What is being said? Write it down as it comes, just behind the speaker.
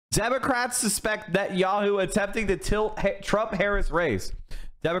Democrats suspect Netanyahu attempting to tilt Trump-Harris race.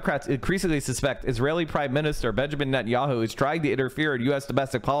 Democrats increasingly suspect Israeli Prime Minister Benjamin Netanyahu is trying to interfere in U.S.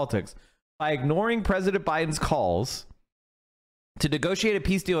 domestic politics by ignoring President Biden's calls to negotiate a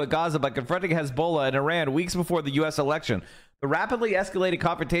peace deal at Gaza by confronting Hezbollah and Iran weeks before the U.S. election. The rapidly escalating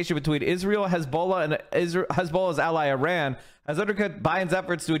confrontation between Israel, Hezbollah, and Hezbollah's ally Iran has undercut Biden's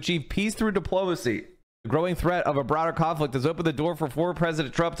efforts to achieve peace through diplomacy. The growing threat of a broader conflict has opened the door for former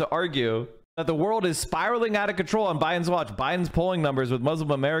President Trump to argue that the world is spiraling out of control on Biden's watch. Biden's polling numbers with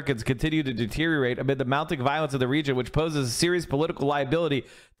Muslim Americans continue to deteriorate amid the mounting violence in the region, which poses a serious political liability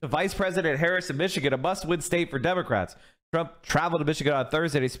to Vice President Harris in Michigan, a must-win state for Democrats. Trump traveled to Michigan on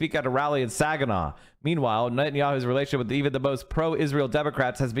Thursday to speak at a rally in Saginaw. Meanwhile, Netanyahu's relationship with even the most pro-Israel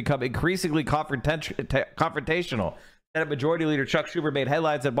Democrats has become increasingly confrontational. Senate Majority Leader Chuck Schumer made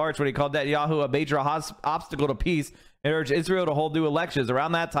headlines in March when he called Netanyahu a major obstacle to peace and urged Israel to hold new elections.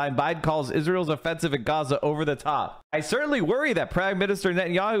 Around that time, Biden calls Israel's offensive in Gaza over the top. I certainly worry that Prime Minister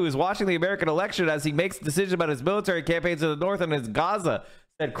Netanyahu is watching the American election as he makes decisions about his military campaigns in the north and in Gaza,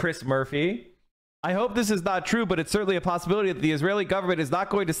 said Chris Murphy. I hope this is not true, but it's certainly a possibility that the Israeli government is not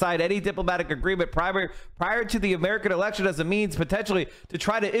going to sign any diplomatic agreement prior to the American election as a means potentially to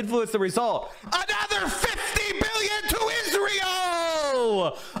try to influence the result. Another $50 billion to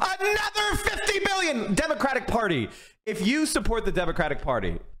Israel! Another $50 billion! Democratic Party. If you support the Democratic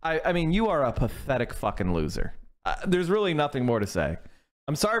Party, I mean, you are a pathetic fucking loser. There's really nothing more to say.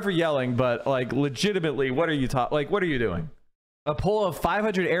 I'm sorry for yelling, but like legitimately, what are you what are you doing? A poll of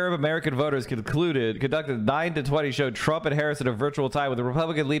 500 Arab American voters conducted 9 to 20 showed Trump and Harris in a virtual tie, with the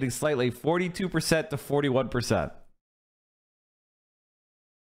Republican leading slightly 42% to 41%.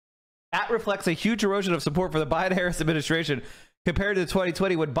 That reflects a huge erosion of support for the Biden-Harris administration compared to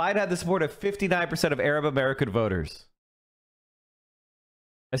 2020, when Biden had the support of 59% of Arab American voters.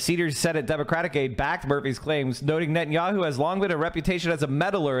 A senior Senate Democratic aide backed Murphy's claims, noting Netanyahu has long been a reputation as a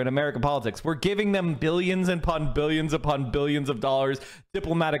meddler in American politics. We're giving them billions upon billions of dollars,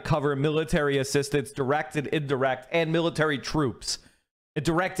 diplomatic cover, military assistance, direct and indirect, and military troops.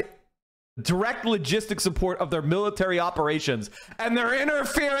 Direct logistic support of their military operations. And they're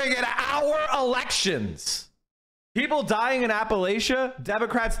interfering in our elections. People dying in Appalachia,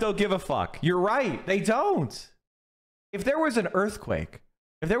 Democrats don't give a fuck. You're right, they don't. If there was an earthquake,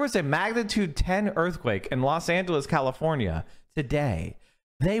 if there was a magnitude 10 earthquake in Los Angeles, California today,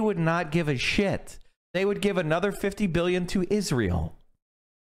 they would not give a shit. They would give another $50 billion to Israel.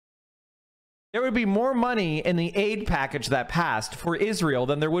 There would be more money in the aid package that passed for Israel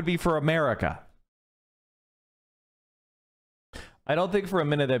than there would be for America. I don't think for a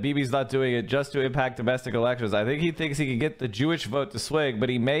minute that Bibi's not doing it just to impact domestic elections. I think he thinks he can get the Jewish vote to swing, but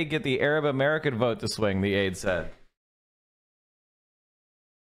he may get the Arab American vote to swing, the aide said.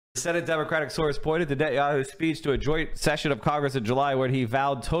 The Senate Democratic source pointed to Netanyahu's speech to a joint session of Congress in July, where he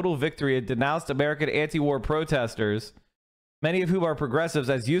vowed total victory and denounced American anti-war protesters, many of whom are progressives,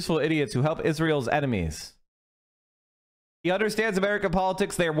 as useful idiots who help Israel's enemies. He understands American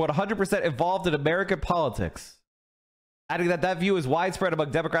politics. They are 100% involved in American politics, adding that that view is widespread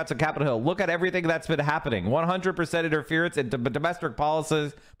among Democrats on Capitol Hill. Look at everything that's been happening. 100% interference in domestic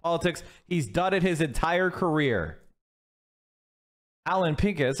politics. He's done it his entire career. Alan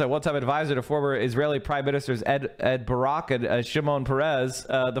Pincus, a one-time advisor to former Israeli Prime Ministers Ed Barak and Shimon Peres,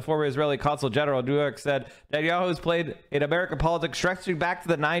 the former Israeli Consul General in New York, said Netanyahu has played in American politics stretching back to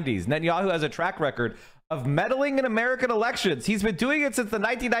the 90s. Netanyahu has a track record of meddling in American elections. He's been doing it since the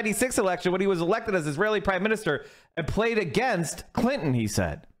 1996 election, when he was elected as Israeli Prime Minister and played against Clinton, he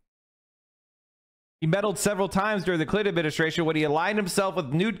said. He meddled several times during the Clinton administration when he aligned himself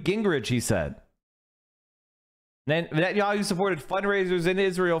with Newt Gingrich, he said. Netanyahu supported fundraisers in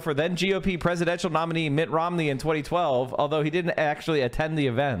Israel for then GOP presidential nominee Mitt Romney in 2012, although he didn't actually attend the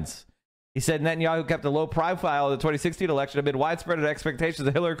events. He said Netanyahu kept a low profile in the 2016 election amid widespread expectations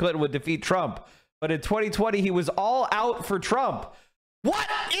that Hillary Clinton would defeat Trump. But in 2020, he was all out for Trump. What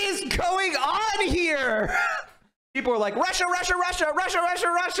is going on here? People are like, Russia, Russia, Russia, Russia, Russia,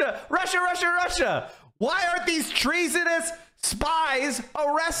 Russia, Russia, Russia, Russia. Why aren't these treasonous spies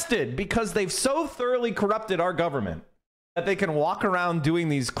arrested? Because they've so thoroughly corrupted our government that they can walk around doing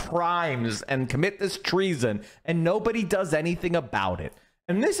these crimes and commit this treason and nobody does anything about it.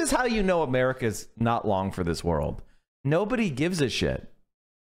 And this is how you know America's not long for this world. Nobody gives a shit.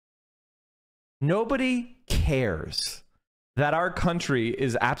 Nobody cares that our country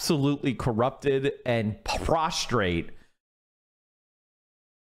is absolutely corrupted and prostrate.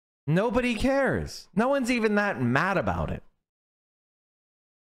 Nobody cares. No one's even that mad about it.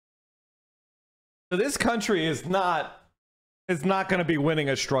 So this country is not is not going to be winning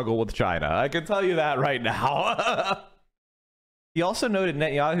a struggle with China. I can tell you that right now. He also noted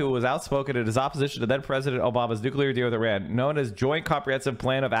Netanyahu was outspoken in his opposition to then President Obama's nuclear deal with Iran, known as Joint Comprehensive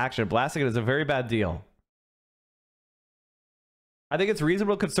Plan of Action, blasting it as a very bad deal. I think it's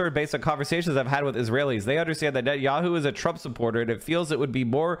reasonable concern based on conversations I've had with Israelis. They understand that Netanyahu is a Trump supporter and it feels it would be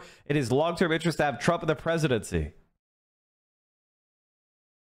more in his long-term interest to have Trump in the presidency.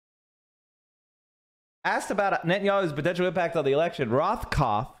 Asked about Netanyahu's potential impact on the election,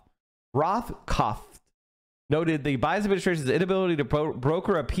 Rothkopf noted the Biden administration's inability to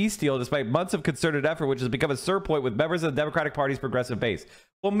broker a peace deal despite months of concerted effort, which has become a sore point with members of the Democratic Party's progressive base.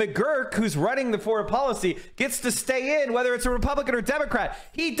 Well, McGurk, who's running the foreign policy, gets to stay in whether it's a Republican or Democrat.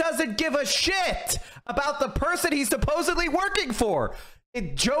 He doesn't give a shit about the person he's supposedly working for.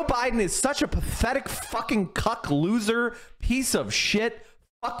 Joe Biden is such a pathetic fucking cuck loser piece of shit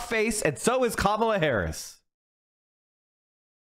fuckface, and so is Kamala Harris.